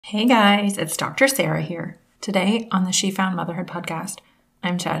Hey guys, it's Dr. Sarah here. Today on the She Found Motherhood podcast,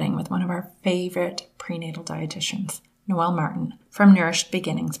 I'm chatting with one of our favorite prenatal dietitians, Noelle Martin from Nourished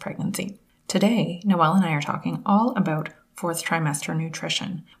Beginnings Pregnancy. Today, Noelle and I are talking all about fourth trimester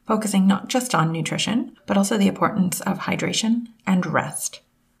nutrition, focusing not just on nutrition, but also the importance of hydration and rest.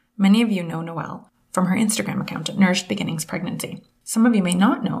 Many of you know Noelle from her Instagram account at Nourished Beginnings Pregnancy. Some of you may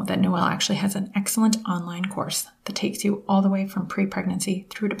not know that Noelle actually has an excellent online course that takes you all the way from pre-pregnancy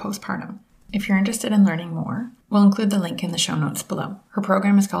through to postpartum. If you're interested in learning more, we'll include the link in the show notes below. Her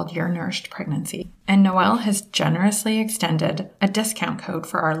program is called Your Nourished Pregnancy, and Noelle has generously extended a discount code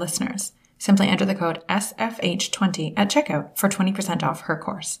for our listeners. Simply enter the code SFH20 at checkout for 20% off her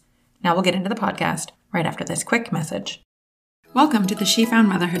course. Now we'll get into the podcast right after this quick message. Welcome to the She Found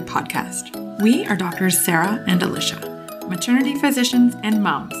Motherhood podcast. We are doctors Sarah and Alicia, maternity physicians and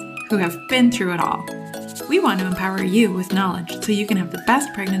moms who have been through it all. We want to empower you with knowledge so you can have the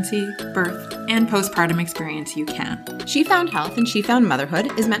best pregnancy, birth, and postpartum experience you can. She Found Health and She Found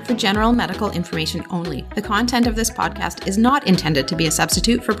Motherhood is meant for general medical information only. The content of this podcast is not intended to be a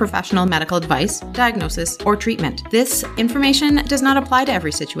substitute for professional medical advice, diagnosis, or treatment. This information does not apply to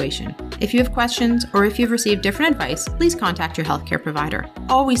every situation. If you have questions or if you've received different advice, please contact your healthcare provider.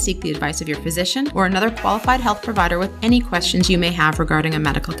 Always seek the advice of your physician or another qualified health provider with any questions you may have regarding a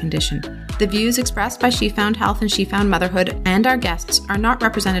medical condition. The views expressed by She Found Health and She Found Motherhood and our guests are not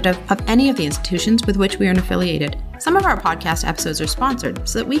representative of any of the institutions with which we are affiliated. Some of our podcast episodes are sponsored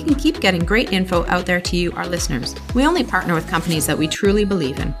so that we can keep getting great info out there to you, our listeners. We only partner with companies that we truly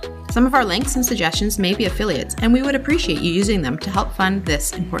believe in. Some of our links and suggestions may be affiliates, and we would appreciate you using them to help fund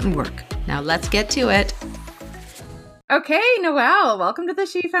this important work. Now let's get to it. Okay, Noelle, welcome to the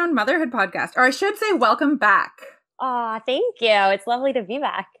She Found Motherhood podcast. Or I should say welcome back. Aw, thank you. It's lovely to be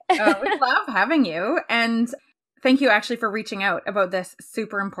back. We love having you. And thank you actually for reaching out about this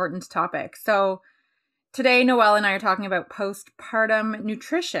super important topic. So today, Noelle and I are talking about postpartum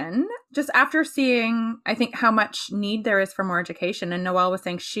nutrition, just after seeing, I think, how much need there is for more education. And Noelle was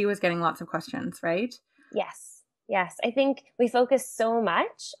saying she was getting lots of questions, right? Yes. I think we focus so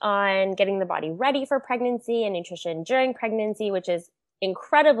much on getting the body ready for pregnancy and nutrition during pregnancy, which is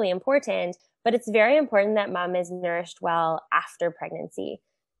incredibly important. But it's very important that mom is nourished well after pregnancy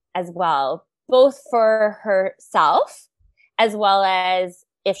as well, both for herself as well as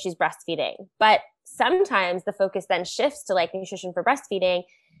if she's breastfeeding. But sometimes the focus then shifts to like nutrition for breastfeeding.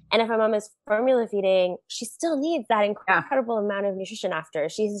 And if a mom is formula feeding, she still needs that incredible amount of nutrition after.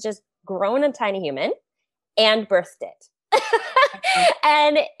 She's just grown a tiny human and birthed it.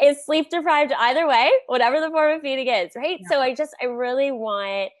 And is sleep deprived either way, whatever the form of feeding is, right? Yeah. So I really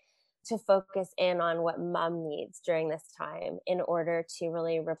want to focus in on what mom needs during this time in order to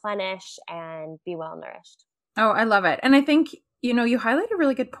really replenish and be well nourished. Oh, I love it. And I think, you highlight a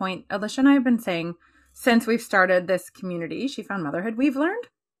really good point. Alicia and I have been saying since we've started this community, She Found Motherhood, we've learned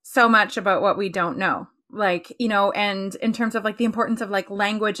so much about what we don't know. And in terms of the importance of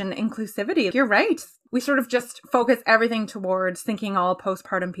language and inclusivity, you're right. We sort of just focus everything towards thinking all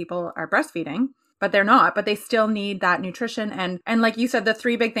postpartum people are breastfeeding, but they're not, but they still need that nutrition. And like you said, the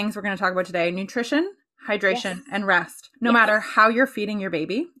three big things we're going to talk about today: nutrition, hydration, and rest. No matter how you're feeding your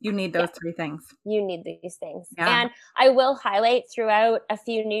baby, you need those three things. You need these things. Yeah. And I will highlight throughout a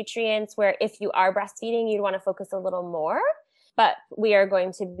few nutrients where if you are breastfeeding, you'd want to focus a little more, but we are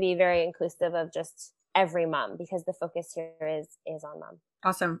going to be very inclusive of just every mom because the focus here is on mom.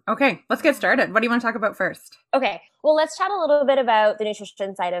 Awesome. Okay, let's get started. What do you want to talk about first? Okay, well, let's chat a little bit about the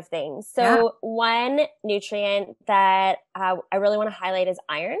nutrition side of things. So one nutrient that I really want to highlight is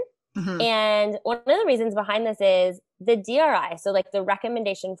iron. Mm-hmm. And one of the reasons behind this is the DRI. So the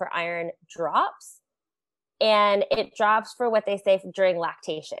recommendation for iron drops, and it drops for what they say during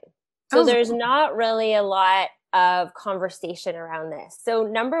lactation. So there's not really a lot of conversation around this. So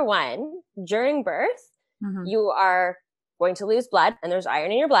number one, during birth, you are going to lose blood, and there's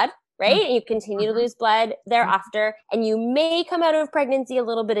iron in your blood, right? And you continue to lose blood thereafter, and you may come out of pregnancy a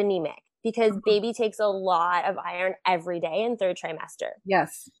little bit anemic because baby takes a lot of iron every day in third trimester.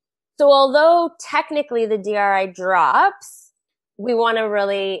 Yes. So although technically the DRI drops, we want to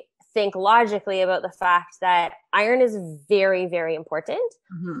really think logically about the fact that iron is very, very important.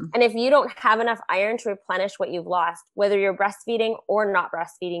 Mm-hmm. And if you don't have enough iron to replenish what you've lost, whether you're breastfeeding or not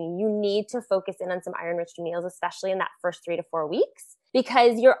breastfeeding, you need to focus in on some iron-rich meals, especially in that first 3 to 4 weeks,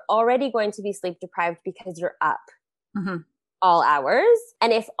 because you're already going to be sleep deprived because you're up all hours.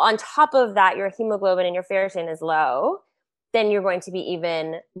 And if on top of that, your hemoglobin and your ferritin is low, then you're going to be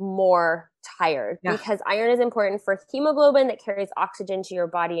even more tired because iron is important for hemoglobin that carries oxygen to your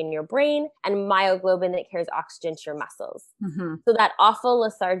body and your brain, and myoglobin that carries oxygen to your muscles. Mm-hmm. So that awful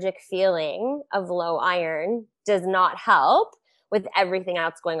lethargic feeling of low iron does not help with everything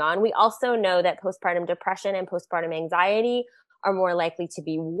else going on. We also know that postpartum depression and postpartum anxiety are more likely to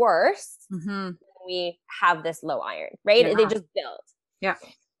be worse when we have this low iron, right? Yeah. They just build. Yeah.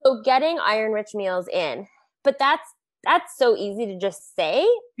 So getting iron-rich meals in, but that's so easy to just say.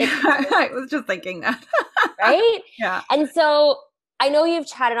 I was just thinking that. Right? Yeah. And so I know you've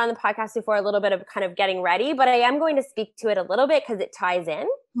chatted on the podcast before a little bit of kind of getting ready, but I am going to speak to it a little bit because it ties in.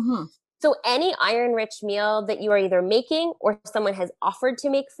 Mm-hmm. So any iron-rich meal that you are either making or someone has offered to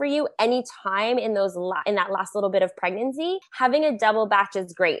make for you anytime in in that last little bit of pregnancy, having a double batch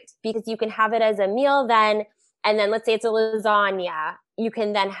is great because you can have it as a meal then, and then let's say it's a lasagna, you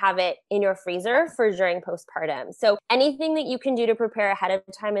can then have it in your freezer for during postpartum. So anything that you can do to prepare ahead of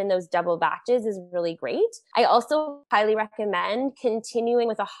time in those double batches is really great. I also highly recommend continuing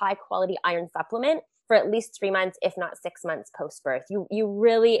with a high quality iron supplement for at least 3 months, if not 6 months post-birth. You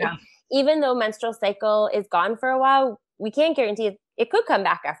really, even though menstrual cycle is gone for a while, we can't guarantee it could come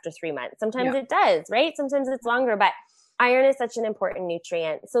back after 3 months. Sometimes it does, right? Sometimes it's longer, but iron is such an important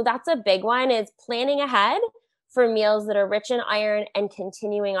nutrient. So that's a big one, is planning ahead for meals that are rich in iron and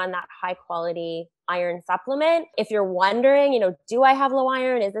continuing on that high quality iron supplement. If you're wondering, do I have low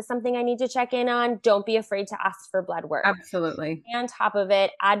iron? Is this something I need to check in on? Don't be afraid to ask for blood work. Absolutely. And on top of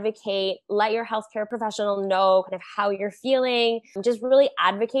it, advocate, let your healthcare professional know kind of how you're feeling. Just really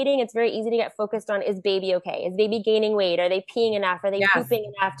advocating. It's very easy to get focused on, is baby okay? Is baby gaining weight? Are they peeing enough? Are they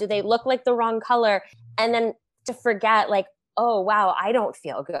pooping enough? Do they look like the wrong color? And then to forget oh, wow, I don't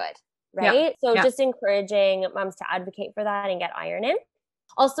feel good. Right? So just encouraging moms to advocate for that and get iron in.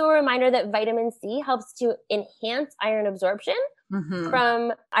 Also a reminder that vitamin C helps to enhance iron absorption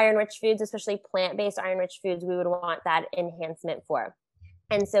from iron-rich foods, especially plant-based iron-rich foods. We would want that enhancement for.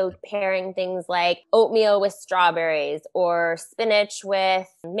 And so pairing things like oatmeal with strawberries or spinach with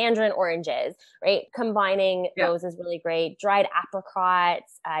mandarin oranges, right? Combining those is really great. Dried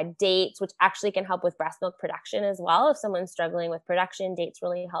apricots, dates, which actually can help with breast milk production as well. If someone's struggling with production, dates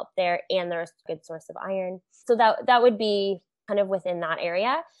really help there, and they're a good source of iron. So that would be kind of within that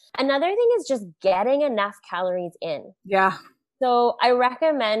area. Another thing is just getting enough calories in. Yeah. So I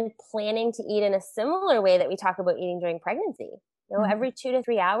recommend planning to eat in a similar way that we talk about eating during pregnancy. Every 2 to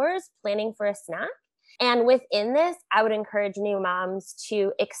 3 hours, planning for a snack. And within this, I would encourage new moms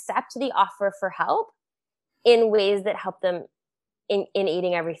to accept the offer for help in ways that help them in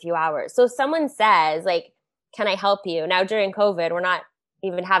eating every few hours. So if someone says, can I help you? Now during COVID, we're not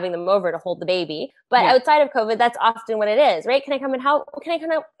even having them over to hold the baby. But outside of COVID, that's often what it is, right? Can I come and help?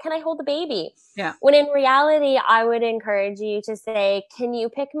 Can I hold the baby? Yeah. When in reality, I would encourage you to say, can you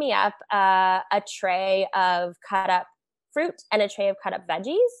pick me up a tray of cut up fruit and a tray of cut up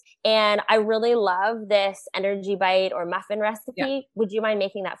veggies? And I really love this energy bite or muffin recipe. Yeah. Would you mind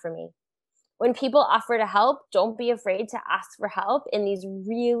making that for me? When people offer to help, don't be afraid to ask for help in these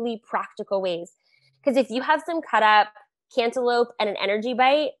really practical ways. Because if you have some cut up cantaloupe and an energy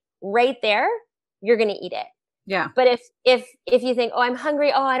bite right there, you're going to eat it. Yeah. But if you think, oh, I'm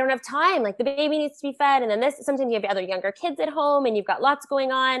hungry, oh, I don't have time, the baby needs to be fed, and then sometimes you have other younger kids at home and you've got lots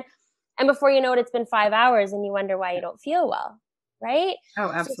going on. And before you know it, it's been 5 hours and you wonder why you don't feel well, right? Oh,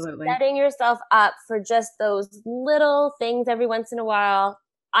 absolutely. So setting yourself up for just those little things every once in a while.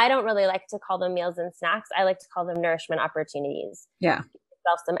 I don't really like to call them meals and snacks. I like to call them nourishment opportunities. Yeah. Give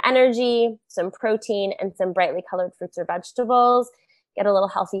yourself some energy, some protein, and some brightly colored fruits or vegetables. Get a little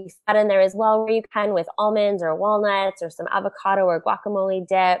healthy fat in there as well where you can, with almonds or walnuts or some avocado or guacamole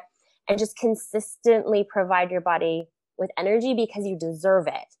dip, and just consistently provide your body with energy because you deserve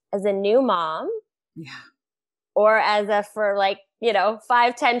it. As a new mom, or as a for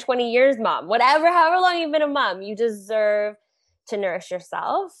 5, 10, 20 years mom, however long you've been a mom, you deserve to nourish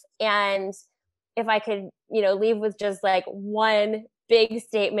yourself. And if I could, leave with just one big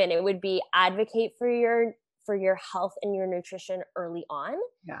statement, it would be advocate for your health and your nutrition early on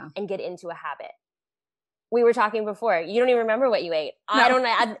and get into a habit. We were talking before. You don't even remember what you ate. No.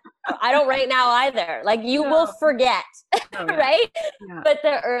 I don't right now either. You will forget, right? Yeah. But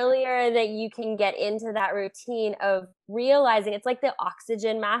the earlier that you can get into that routine of realizing, it's like the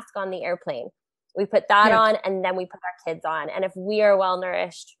oxygen mask on the airplane. We put that on and then we put our kids on. And if we are well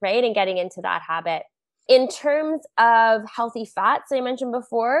nourished, right, and getting into that habit. In terms of healthy fats that I mentioned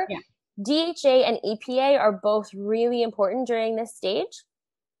before, DHA and EPA are both really important during this stage.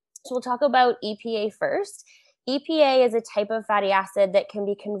 So we'll talk about EPA first. EPA is a type of fatty acid that can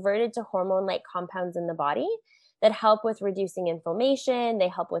be converted to hormone-like compounds in the body that help with reducing inflammation. They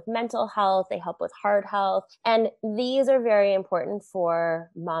help with mental health. They help with heart health. And these are very important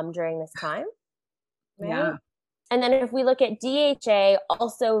for mom during this time. Right? Yeah. And then if we look at DHA,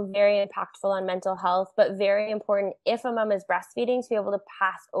 also very impactful on mental health, but very important if a mom is breastfeeding to be able to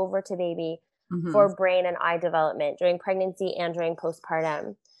pass over to baby for brain and eye development during pregnancy and during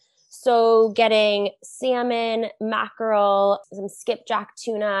postpartum. So getting salmon, mackerel, some skipjack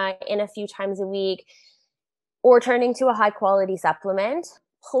tuna in a few times a week, or turning to a high quality supplement.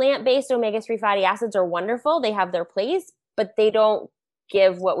 Plant-based omega-3 fatty acids are wonderful. They have their place, but they don't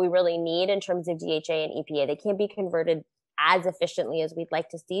give what we really need in terms of DHA and EPA. They can't be converted as efficiently as we'd like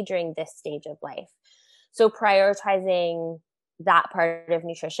to see during this stage of life. So prioritizing that part of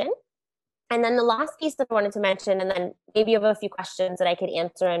nutrition. And then the last piece that I wanted to mention, and then maybe you have a few questions that I could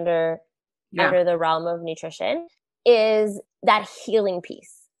answer under the realm of nutrition, is that healing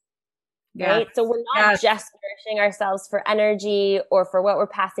piece. Right? So we're not just nourishing ourselves for energy or for what we're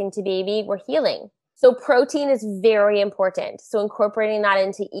passing to baby, we're healing. So protein is very important. So incorporating that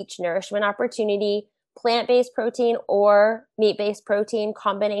into each nourishment opportunity, plant-based protein or meat-based protein,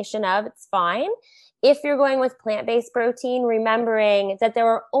 combination of, it's fine. If you're going with plant-based protein, remembering that there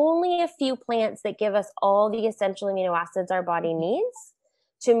are only a few plants that give us all the essential amino acids our body needs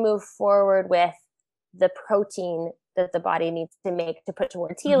to move forward with the protein that the body needs to make to put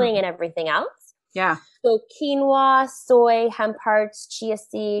towards healing and everything else. Yeah. So quinoa, soy, hemp hearts, chia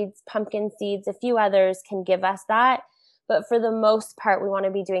seeds, pumpkin seeds, a few others can give us that. But for the most part, we want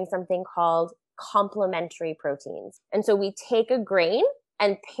to be doing something called complementary proteins. And so we take a grain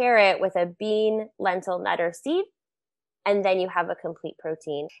and pair it with a bean, lentil, nut, or seed, and then you have a complete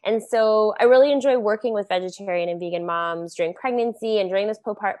protein. And so I really enjoy working with vegetarian and vegan moms during pregnancy and during this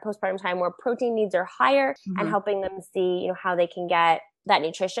postpartum time where protein needs are higher and helping them see, how they can get that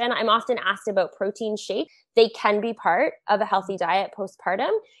nutrition. I'm often asked about protein shakes. They can be part of a healthy diet postpartum.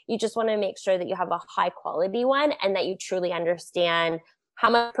 You just want to make sure that you have a high quality one and that you truly understand how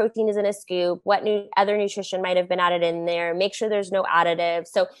much protein is in a scoop, what other nutrition might have been added in there, make sure there's no additives.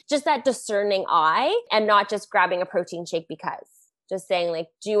 So just that discerning eye and not just grabbing a protein shake because, just saying like,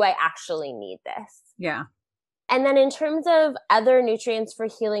 do I actually need this? Yeah. And then in terms of other nutrients for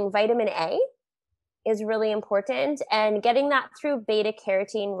healing, vitamin A is really important, and getting that through beta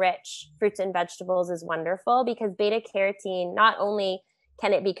carotene rich fruits and vegetables is wonderful because beta carotene, not only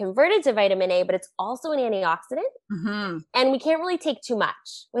can it be converted to vitamin A, but it's also an antioxidant. And we can't really take too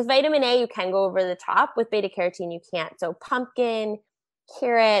much. With vitamin A, you can go over the top. With beta carotene, you can't. So pumpkin,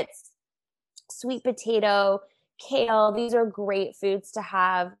 carrots, sweet potato, kale, these are great foods to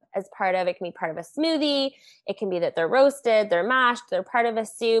have as part of, it can be part of a smoothie. It can be that they're roasted, they're mashed, they're part of a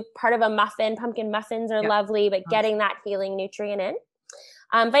soup, part of a muffin. Pumpkin muffins are lovely, but getting that healing nutrient in.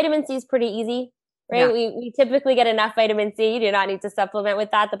 Vitamin C is pretty easy, right? Yeah. We typically get enough vitamin C. You do not need to supplement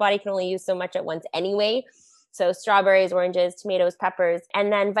with that. The body can only use so much at once anyway. So strawberries, oranges, tomatoes, peppers,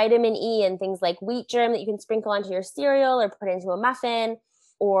 and then vitamin E and things like wheat germ that you can sprinkle onto your cereal or put into a muffin,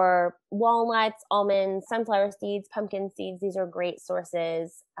 or walnuts, almonds, sunflower seeds, pumpkin seeds. These are great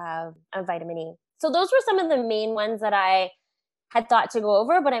sources of vitamin E. So those were some of the main ones that I had thought to go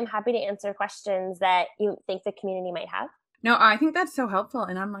over, but I'm happy to answer questions that you think the community might have. No, I think that's so helpful.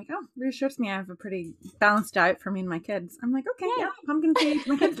 And I'm like, oh, reassures me I have a pretty balanced diet for me and my kids. I'm like, okay, yeah, pumpkin seeds.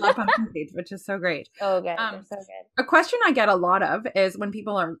 My kids love pumpkin seeds, which is so great. Oh, good. They're so good. A question I get a lot of is when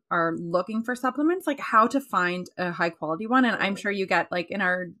people are looking for supplements, like how to find a high quality one. And I'm sure you get like in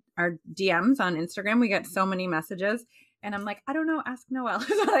our DMs on Instagram, we get so many messages. And I'm like, I don't know, ask Noelle is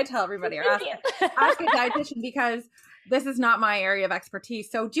what I tell everybody. Or ask a dietitian because this is not my area of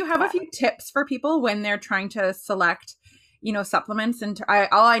expertise. So do you have a few tips for people when they're trying to select supplements? And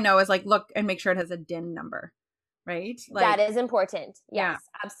all I know is like, look and make sure it has a DIN number, right? Like, that is important. Yes,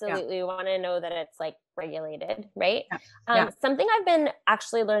 absolutely. We want to know that it's like regulated, right? Something I've been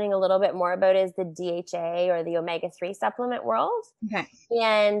actually learning a little bit more about is the DHA or the omega-3 supplement world,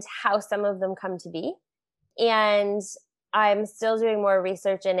 and how some of them come to be. And I'm still doing more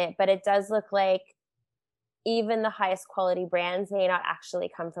research in it, but it does look like even the highest quality brands may not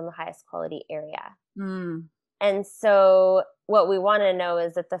actually come from the highest quality area. And so what we want to know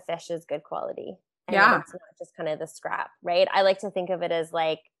is that the fish is good quality. And that it's not just kind of the scrap, right? I like to think of it as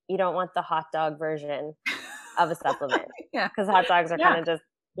like, you don't want the hot dog version of a supplement. Because hot dogs are kind of just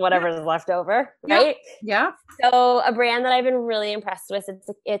whatever's left over, right? Yeah. So a brand that I've been really impressed with,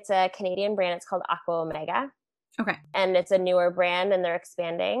 it's a Canadian brand. It's called Aqua Omega. Okay. And it's a newer brand and they're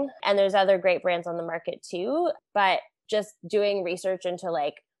expanding. And there's other great brands on the market too. But just doing research into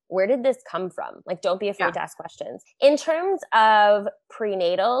like, where did this come from? Like, don't be afraid to ask questions. In terms of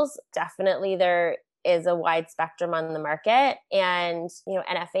prenatals, definitely they're is a wide spectrum on the market, and, you know,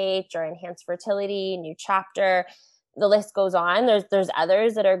 NFH or enhanced fertility, new chapter, the list goes on. There's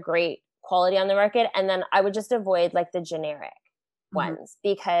others that are great quality on the market. And then I would just avoid like the generic ones,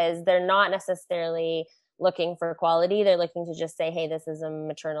 because they're not necessarily looking for quality. They're looking to just say, hey, this is a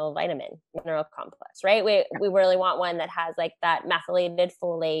maternal vitamin, mineral complex, right? We really want one that has like that methylated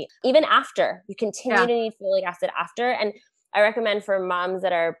folate, even after you continue to need folic acid after. And I recommend for moms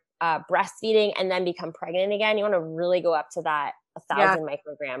that are breastfeeding and then become pregnant again, you want to really go up to that 1,000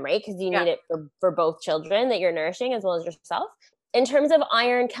 microgram, right? Because you need it for both children that you're nourishing as well as yourself. In terms of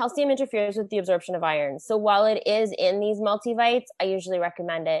iron, calcium interferes with the absorption of iron. So while it is in these multivites, I usually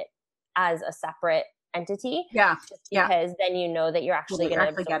recommend it as a separate entity. Because then you know that you're actually going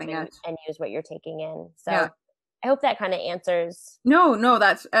to absorb and use what you're taking in. So I hope that kind of answers. No,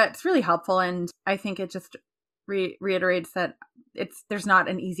 it's really helpful. And I think it just reiterates that there's not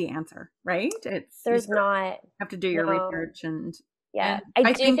an easy answer, right? There's not. You have to do your research and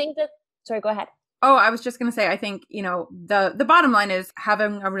I think that, sorry, go ahead. Oh, I was just going to say, I think, you know, the bottom line is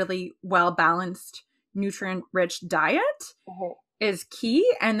having a really well-balanced, nutrient-rich diet is key.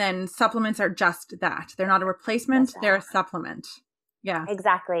 And then supplements are just that. They're not a replacement. They're a supplement. Yeah.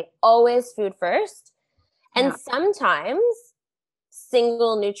 Exactly. Always food first. And sometimes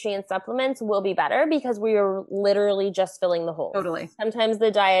single nutrient supplements will be better because we are literally just filling the holes. Totally. Sometimes the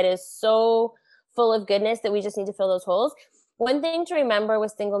diet is so full of goodness that we just need to fill those holes. One thing to remember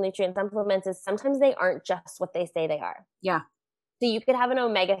with single nutrient supplements is sometimes they aren't just what they say they are. Yeah. So you could have an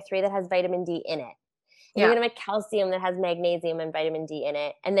omega-3 that has vitamin D in it. And you're going to have a calcium that has magnesium and vitamin D in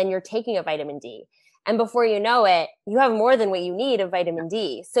it. And then you're taking a vitamin D. And before you know it, you have more than what you need of vitamin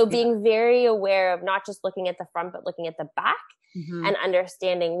D. So being very aware of not just looking at the front, but looking at the back and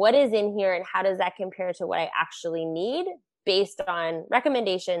understanding what is in here and how does that compare to what I actually need based on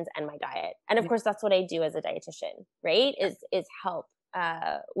recommendations and my diet. And of course, that's what I do as a dietitian, right? Is help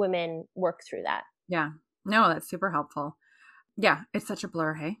women work through that. Yeah. No, that's super helpful. Yeah. It's such a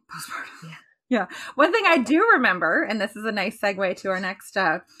blur, hey? Postpartum. Yeah. One thing I do remember, and this is a nice segue to our next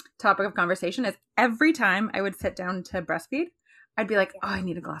topic of conversation, is every time I would sit down to breastfeed, I'd be like, oh, I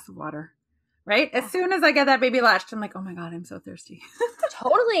need a glass of water. Right? As soon as I get that baby latched, I'm like, oh my God, I'm so thirsty.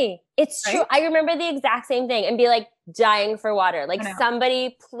 Totally. It's true. I remember the exact same thing and be like dying for water. Like,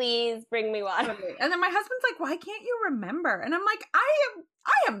 somebody please bring me water. And then my husband's like, why can't you remember? And I'm like,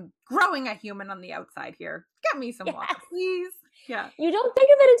 I am growing a human on the outside here. Get me some water, please. Yeah. You don't think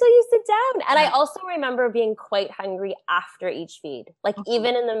of it until you sit down. And I also remember being quite hungry after each feed. Like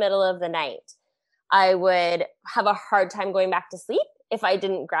even in the middle of the night, I would have a hard time going back to sleep if I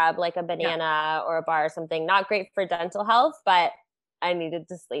didn't grab like a banana or a bar or something. Not great for dental health, but I needed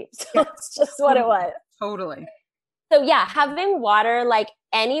to sleep. So that's just what it was. Totally. So yeah, having water like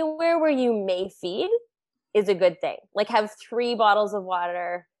anywhere where you may feed is a good thing. Like have 3 bottles of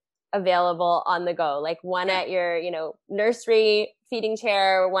water available on the go, like one at your, nursery feeding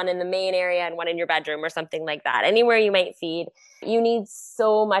chair, one in the main area, and one in your bedroom or something like that. Anywhere you might feed, you need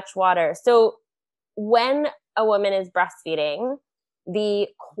so much water. So when a woman is breastfeeding, the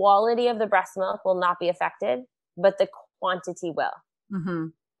quality of the breast milk will not be affected, but the quantity will.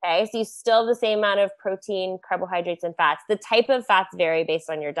 Okay. So you still have the same amount of protein, carbohydrates, and fats. The type of fats vary based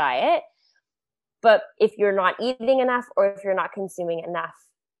on your diet. But if you're not eating enough or if you're not consuming enough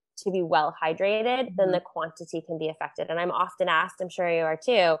to be well hydrated, then the quantity can be affected. And I'm often asked, I'm sure you are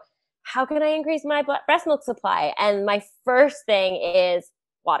too, how can I increase my breast milk supply? And my first thing is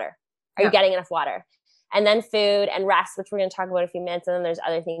water. Are you getting enough water? And then food and rest, which we're going to talk about in a few minutes. And then there's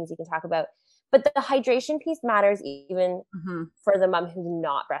other things you can talk about. But the hydration piece matters even for the mom who's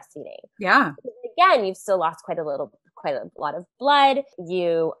not breastfeeding. Yeah. Because again, you've still lost quite a lot of blood.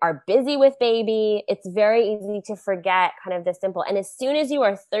 You are busy with baby. It's very easy to forget kind of the simple. And as soon as you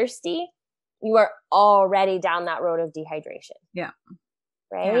are thirsty, you are already down that road of dehydration. Yeah.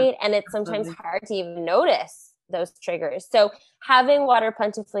 Right. Yeah, and it's sometimes hard to even notice those triggers. So having water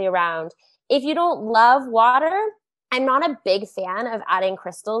plentifully around. If you don't love water, I'm not a big fan of adding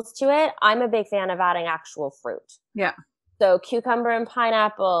crystals to it. I'm a big fan of adding actual fruit. Yeah. So cucumber and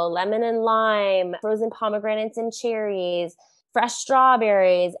pineapple, lemon and lime, frozen pomegranates and cherries, fresh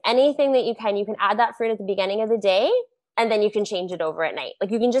strawberries, anything that you can add that fruit at the beginning of the day, and then you can change it over at night.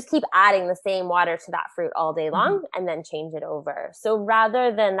 Like you can just keep adding the same water to that fruit all day long and then change it over. So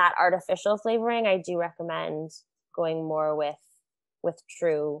rather than that artificial flavoring, I do recommend going more with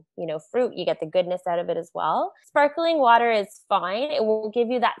true, fruit. You get the goodness out of it as well. Sparkling water is fine. It won't give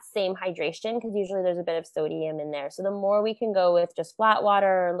you that same hydration because usually there's a bit of sodium in there. So the more we can go with just flat water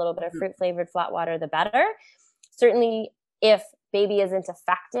or a little bit of fruit flavored flat water, the better. Certainly if baby isn't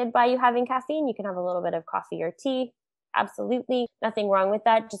affected by you having caffeine, you can have a little bit of coffee or tea. Absolutely. Nothing wrong with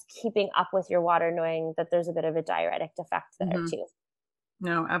that. Just keeping up with your water, knowing that there's a bit of a diuretic effect there too.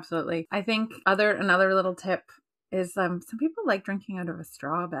 No, absolutely. I think another little tip is some people like drinking out of a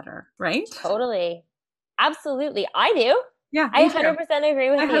straw better, right? Totally. Absolutely. I do. Yeah. I 100% agree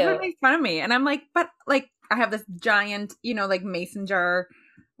with My you. husband makes fun of me and I'm like, but like I have this giant, like mason jar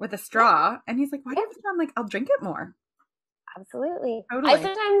with a straw and he's like, why do you have a straw? I'm like, I'll drink it more. Absolutely. Totally. I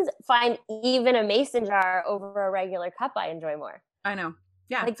sometimes find even a mason jar over a regular cup I enjoy more. I know.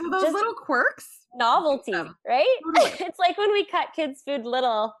 Yeah. Like so those little quirks. Novelty, right? Totally. It's like when we cut kids' food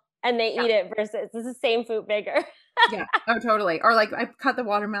little and they eat it versus it's the same food bigger. Yeah. Oh, totally. Or like I cut the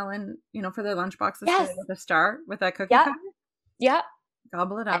watermelon, for their lunchboxes with a star with that cookie cutter. Yeah.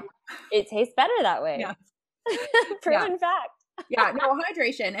 Gobble it up. It tastes better that way. Yeah. Proven fact. Yeah, no,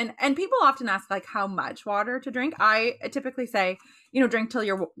 hydration. And people often ask like how much water to drink. I typically say, drink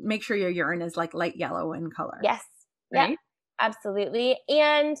till make sure your urine is like light yellow in color. Yes. Right? Yeah, absolutely.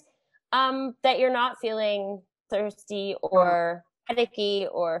 And that you're not feeling thirsty or headachy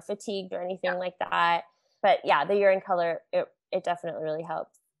or fatigued or anything like that. But yeah, the urine color, it definitely really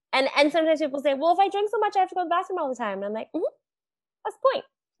helps. And sometimes people say, well, if I drink so much, I have to go to the bathroom all the time. And I'm like, that's the point.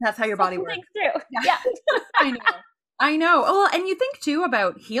 That's how your body works. Through. Yeah. I know. Well, and you think too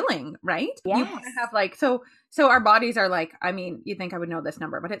about healing, right? Yes. You want to have like, so our bodies are like, I mean, you think I would know this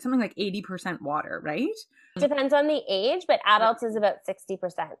number, but it's something like 80% water, right? Depends on the age, but adults is about 60%.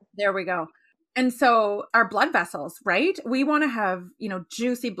 There we go. And so our blood vessels, right? We want to have,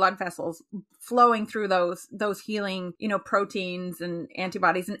 juicy blood vessels flowing through those healing, proteins and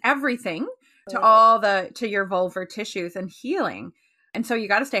antibodies and everything to your vulvar tissues and healing. And so you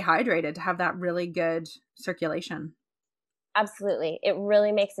got to stay hydrated to have that really good circulation. Absolutely. It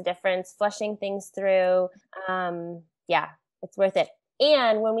really makes a difference. Flushing things through. It's worth it.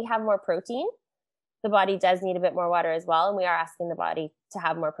 And when we have more protein, the body does need a bit more water as well. And we are asking the body to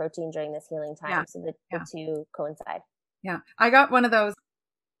have more protein during this healing time. Yeah. So the two coincide. Yeah. I got one of those.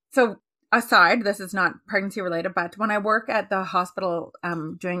 So aside, this is not pregnancy related, but when I work at the hospital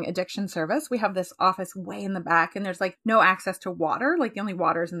doing addiction service, we have this office way in the back and there's like no access to water. Like the only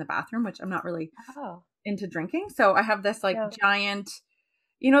water is in the bathroom, which I'm not really into drinking. So I have this giant,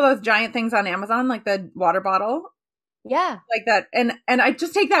 those giant things on Amazon, like the water bottle. Yeah. Like that. And I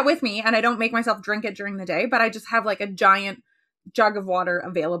just take that with me and I don't make myself drink it during the day, but I just have like a giant jug of water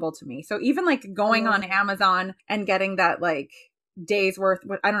available to me. So even like going on Amazon and getting that like days worth,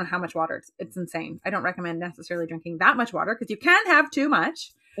 I don't know how much water, it's insane. I don't recommend necessarily drinking that much water because you can't have too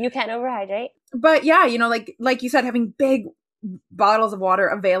much. You can overhydrate. But yeah, like you said, having big bottles of water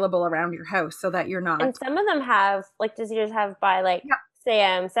available around your house so that you're not. And some of them have, like, does yours have by like 6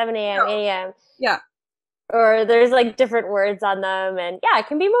 a.m., 7 a.m., 8 a.m.? Yeah. Or there's like different words on them. And yeah, it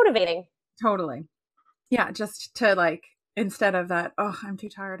can be motivating. Totally. Yeah. Just to like, instead of that, oh, I'm too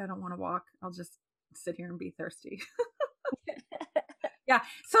tired, I don't want to walk, I'll just sit here and be thirsty. Yeah.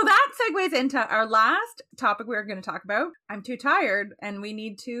 So that segues into our last topic we're going to talk about. I'm too tired and we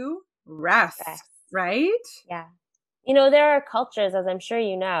need to rest. Right? Yeah. There are cultures, as I'm sure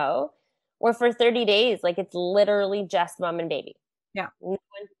you know, where for 30 days, like it's literally just mom and baby. Yeah.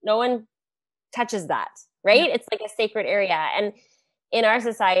 No one touches that, right? Yeah. It's like a sacred area. And in our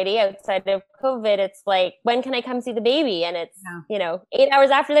society, outside of COVID, it's like, when can I come see the baby? And it's, 8 hours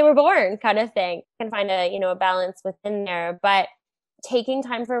after they were born kind of thing. You can find a balance within there. But taking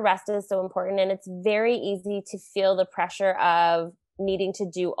time for rest is so important. And it's very easy to feel the pressure of needing to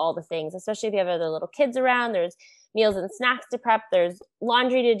do all the things, especially if you have other little kids around. There's meals and snacks to prep. There's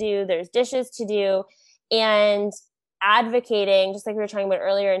laundry to do. There's dishes to do. And advocating, just like we were talking about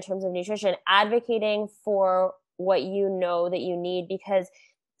earlier in terms of nutrition, advocating for what you know that you need, because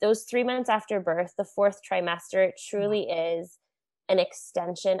those 3 months after birth, the 4th trimester, it truly is an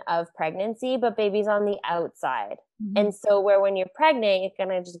extension of pregnancy, but baby's on the outside. Mm-hmm. And so when you're pregnant, it's going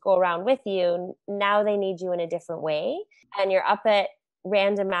to just go around with you. Now they need you in a different way and you're up at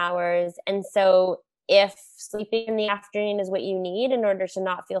random hours. And so if sleeping in the afternoon is what you need in order to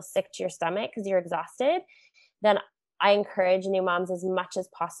not feel sick to your stomach because you're exhausted, then I encourage new moms as much as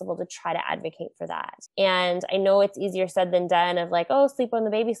possible to try to advocate for that. And I know it's easier said than done of like, oh, sleep when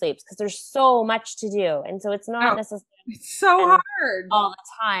the baby sleeps, because there's so much to do. And so it's not necessarily it's so hard all the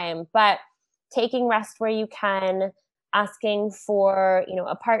time, but taking rest where you can, asking for,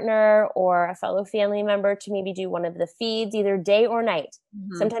 a partner or a fellow family member to maybe do one of the feeds, either day or night.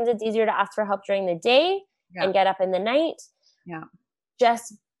 Mm-hmm. Sometimes it's easier to ask for help during the day and get up in the night. Yeah.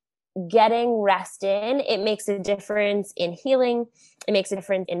 Just getting rest in, it makes a difference in healing. It makes a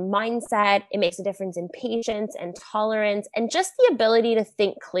difference in mindset. It makes a difference in patience and tolerance and just the ability to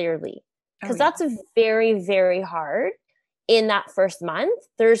think clearly. Because that's very, very hard in that first month.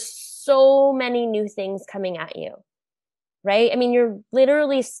 There's so many new things coming at you, right? I mean, you're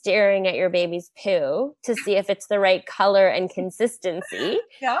literally staring at your baby's poo to see if it's the right color and consistency,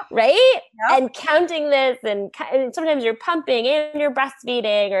 right? And counting this, and sometimes you're pumping and you're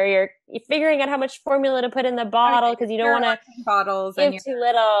breastfeeding, or you're figuring out how much formula to put in the bottle because you don't want to give too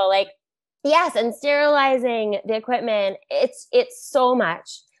little. Like, yes, and sterilizing the equipment. It's so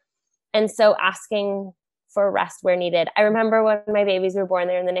much. And so asking for rest where needed. I remember when my babies were born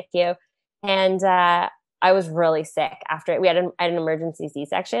there in the NICU, and I was really sick after it. I had an emergency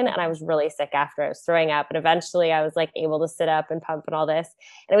C-section, and I was really sick after. I was throwing up, and eventually I was like able to sit up and pump and all this.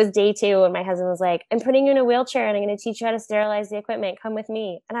 And it was day 2, and my husband was like, "I'm putting you in a wheelchair and I'm going to teach you how to sterilize the equipment. Come with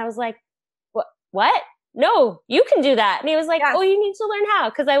me." And I was like, "What? No, you can do that." And he was like, "Oh, you need to learn how,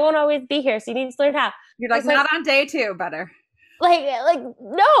 because I won't always be here. So you need to learn how." You're like, "Not on day 2, better." Like,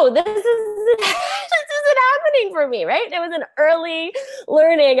 no, this isn't happening for me, right? It was an early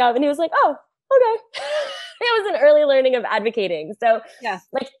learning of, and he was like, "Oh, okay." It was an early learning of advocating. So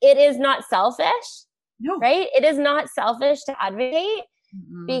like, it is not selfish, right? It is not selfish to advocate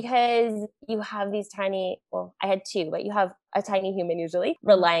because you have these tiny, well, I had 2, but you have a tiny human usually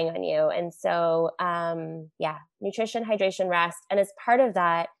relying on you. And so, nutrition, hydration, rest. And as part of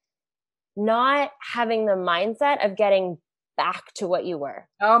that, not having the mindset of getting back to what you were.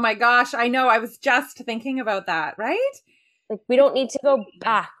 Oh my gosh. I know. I was just thinking about that, right? Like, we don't need to go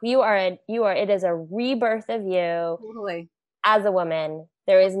back. It is a rebirth of you as a woman.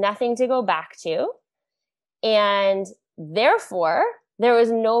 There is nothing to go back to. And therefore, there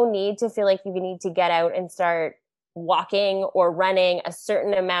is no need to feel like you need to get out and start walking or running a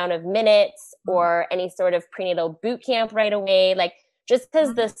certain amount of minutes or any sort of prenatal boot camp right away. Like, just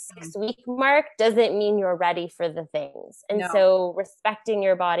because the 6-week mark doesn't mean you're ready for the things. And so respecting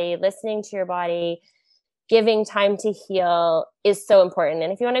your body, listening to your body, giving time to heal is so important.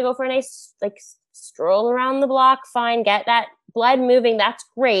 And if you want to go for a nice, like, stroll around the block, fine, get that blood moving, that's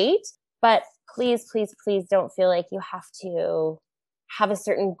great. But please, please, please don't feel like you have to have a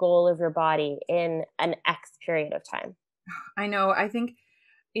certain goal of your body in an X period of time. I know. I think,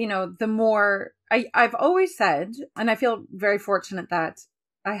 the more I've always said, and I feel very fortunate that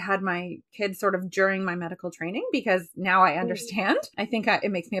I had my kids sort of during my medical training, because now I understand. I think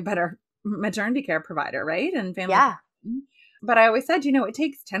it makes me a better maternity care provider, right? And family. Yeah. But I always said, it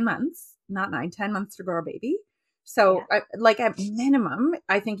takes 10 months, not 9, 10 months to grow a baby. So at minimum,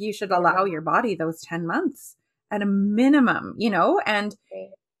 I think you should allow your body those 10 months at a minimum, and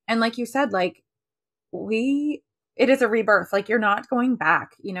like you said, like, it is a rebirth. Like, you're not going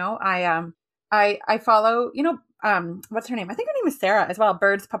back, I follow, what's her name? I think her name is Sarah as well.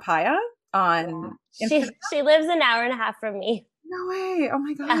 Birds Papaya on Instagram. She lives an hour and a half from me. No way. Oh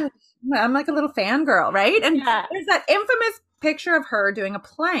my God. Yeah. I'm like a little fangirl, right? And there's that infamous picture of her doing a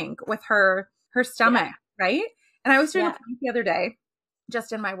plank with her stomach, right? And I was doing a plank the other day,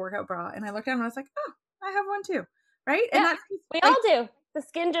 just in my workout bra, and I looked down and I was like, oh, I have one too, right? And that's we all do. The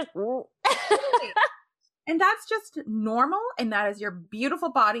skin just and that's just normal, and that is your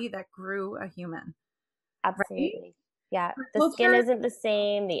beautiful body that grew a human. Absolutely. Right? Yeah. The skin isn't the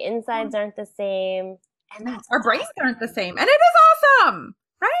same, the insides aren't the same, and that's our brains aren't the same. And it is awesome,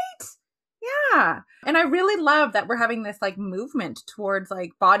 right? Yeah. And I really love that we're having this like movement towards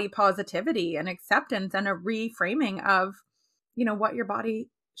like body positivity and acceptance and a reframing of, what your body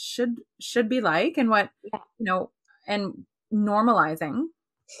should be like, and what, and normalizing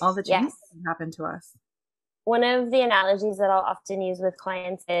all the changes that happen to us. One of the analogies that I'll often use with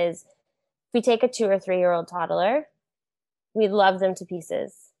clients is, if we take a 2 or 3-year-old toddler, we love them to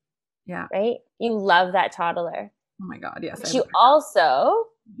pieces. Yeah. Right? You love that toddler. Oh my God. Yes. But you also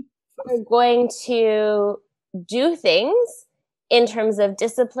are going to do things in terms of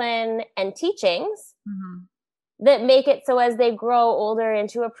discipline and teachings that make it so as they grow older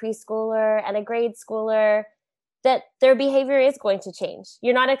into a preschooler and a grade schooler, that their behavior is going to change.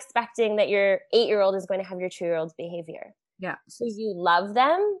 You're not expecting that your 8-year-old is going to have your 2-year-old's behavior. Yeah. So you love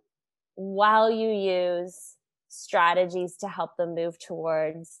them while you use strategies to help them move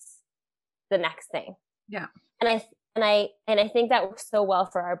towards the next thing. Yeah. And I think that works so well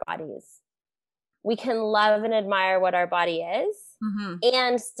for our bodies. We can love and admire what our body is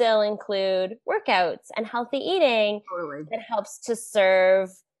and still include workouts and healthy eating that helps to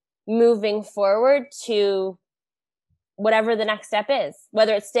serve moving forward to whatever the next step is,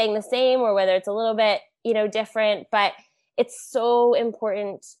 whether it's staying the same or whether it's a little bit, different. But it's so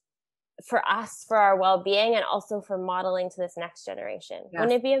important for us, for our well-being, and also for modeling to this next generation. Yes.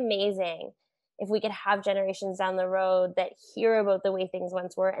 Wouldn't it be amazing if we could have generations down the road that hear about the way things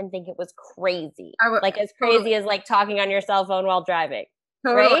once were and think it was crazy? Like as crazy as like talking on your cell phone while driving.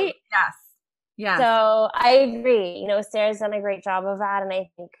 Totally. Right? Yes. Yes. So I agree. You know, Sarah's done a great job of that. And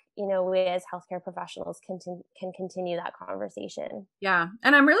I think, you know, we as healthcare professionals can continue that conversation. Yeah.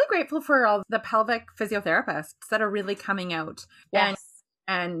 And I'm really grateful for all the pelvic physiotherapists that are really coming out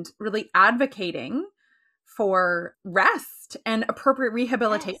and really advocating for rest and appropriate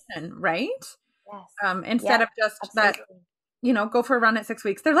rehabilitation, right? Yes. Instead of just absolutely. That, you know, go for a run at 6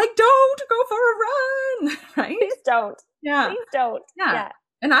 weeks. They're like, don't go for a run, right? Please don't. Yeah. Please don't. Yeah.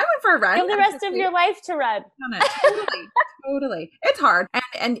 And I went for a run. You have the rest of your life to run. Totally. It's hard.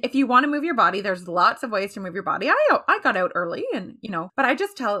 And if you want to move your body, there's lots of ways to move your body. I got out early and, you know, but I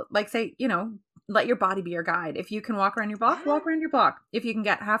just say, you know, let your body be your guide. If you can walk around your block, walk around your block. If you can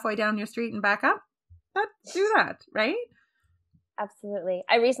get halfway down your street and back up, do that, right? Absolutely.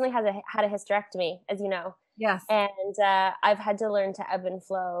 I recently had a hysterectomy, as you know. Yes. And I've had to learn to ebb and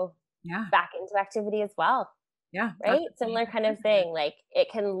flow back into activity as well. Yeah. Right? Similar kind of thing. Like it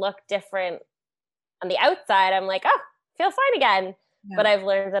can look different on the outside. I'm like, oh, feel fine again. Yeah. But I've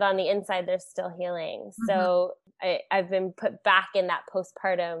learned that on the inside, there's still healing. Mm-hmm. So I've been put back in that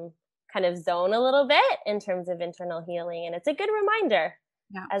postpartum kind of zone a little bit in terms of internal healing. And it's a good reminder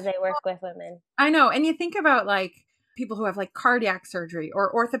as I work with women. I know. And you think about like people who have like cardiac surgery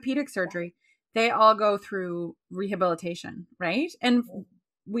or orthopedic surgery, they all go through rehabilitation, right? And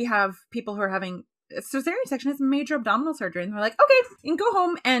we have people who are having cesarean section is major abdominal surgery. And they're like, okay, you can go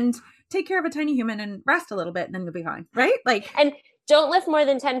home and take care of a tiny human and rest a little bit and then you'll be fine. Right? Like, and don't lift more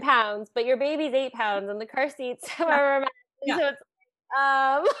than 10 pounds, but your baby's 8 pounds and the car seat's however much. So it's,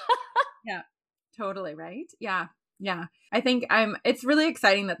 yeah, totally. Right. Yeah. Yeah. I think it's really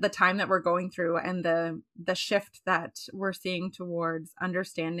exciting that the time that we're going through and the shift that we're seeing towards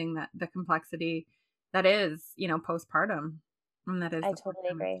understanding that the complexity that is, you know, postpartum. And that is. I totally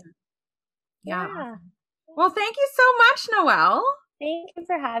agree. Yeah. Well, thank you so much, Noelle. Thank you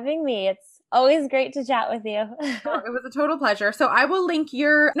for having me. It's always great to chat with you. It was a total pleasure. So I will link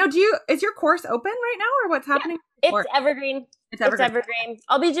is your course open right now or what's happening? It's evergreen. It's evergreen.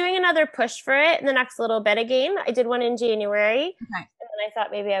 I'll be doing another push for it in the next little bit again. I did one in January. Okay. And then I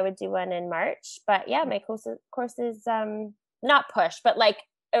thought maybe I would do one in March. But yeah, my course is not push, but like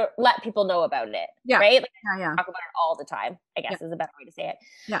let people know about it. Yeah. Right? Like talk about it all the time, I guess is a better way to say it.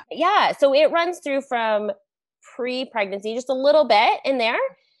 Yeah. But yeah. So it runs through from pre-pregnancy, just a little bit in there.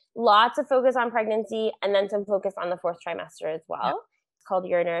 Lots of focus on pregnancy and then some focus on the 4th trimester as well. Yeah. It's called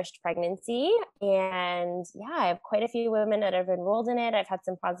Your Nourished Pregnancy. And yeah, I have quite a few women that have enrolled in it. I've had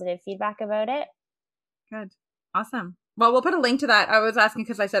some positive feedback about it. Good. Awesome. Well, we'll put a link to that. I was asking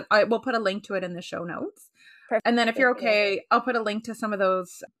because I said we'll put a link to it in the show notes. Perfect. And then if you're okay, I'll put a link to some of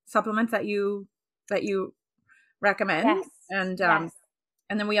those supplements that you recommend. Yes. And and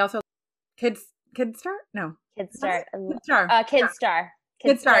then we also Kids Star. Yeah,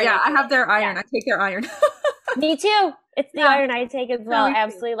 I have their iron. I take their iron. Me too. It's the iron I take as well. I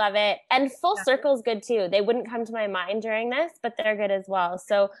absolutely love it. And Full Circle's good too. They wouldn't come to my mind during this, but they're good as well.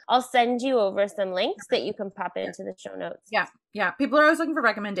 So I'll send you over some links that you can pop into the show notes. Yeah. Yeah. People are always looking for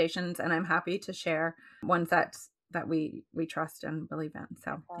recommendations and I'm happy to share ones that we trust and believe in.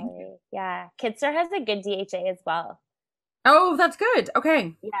 So thank you. Yeah. Kidstar has a good DHA as well. Oh, that's good.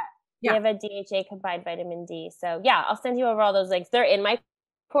 Okay. Yeah. We have a DHA combined vitamin D. So yeah, I'll send you over all those links. They're in my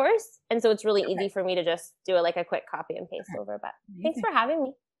course. And so it's really easy for me to just do a quick copy and paste over. But thanks for having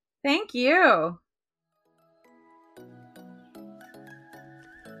me. Thank you.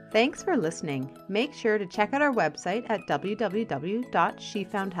 Thanks for listening. Make sure to check out our website at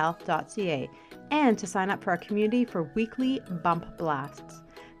www.shefoundhealth.ca and to sign up for our community for weekly bump blasts.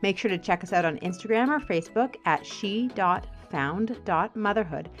 Make sure to check us out on Instagram or Facebook at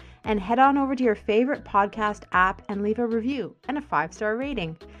she.found.motherhood and head on over to your favorite podcast app and leave a review and a 5-star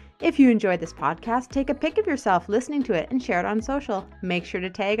rating. If you enjoyed this podcast, take a pic of yourself listening to it and share it on social. Make sure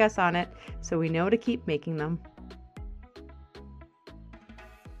to tag us on it so we know to keep making them.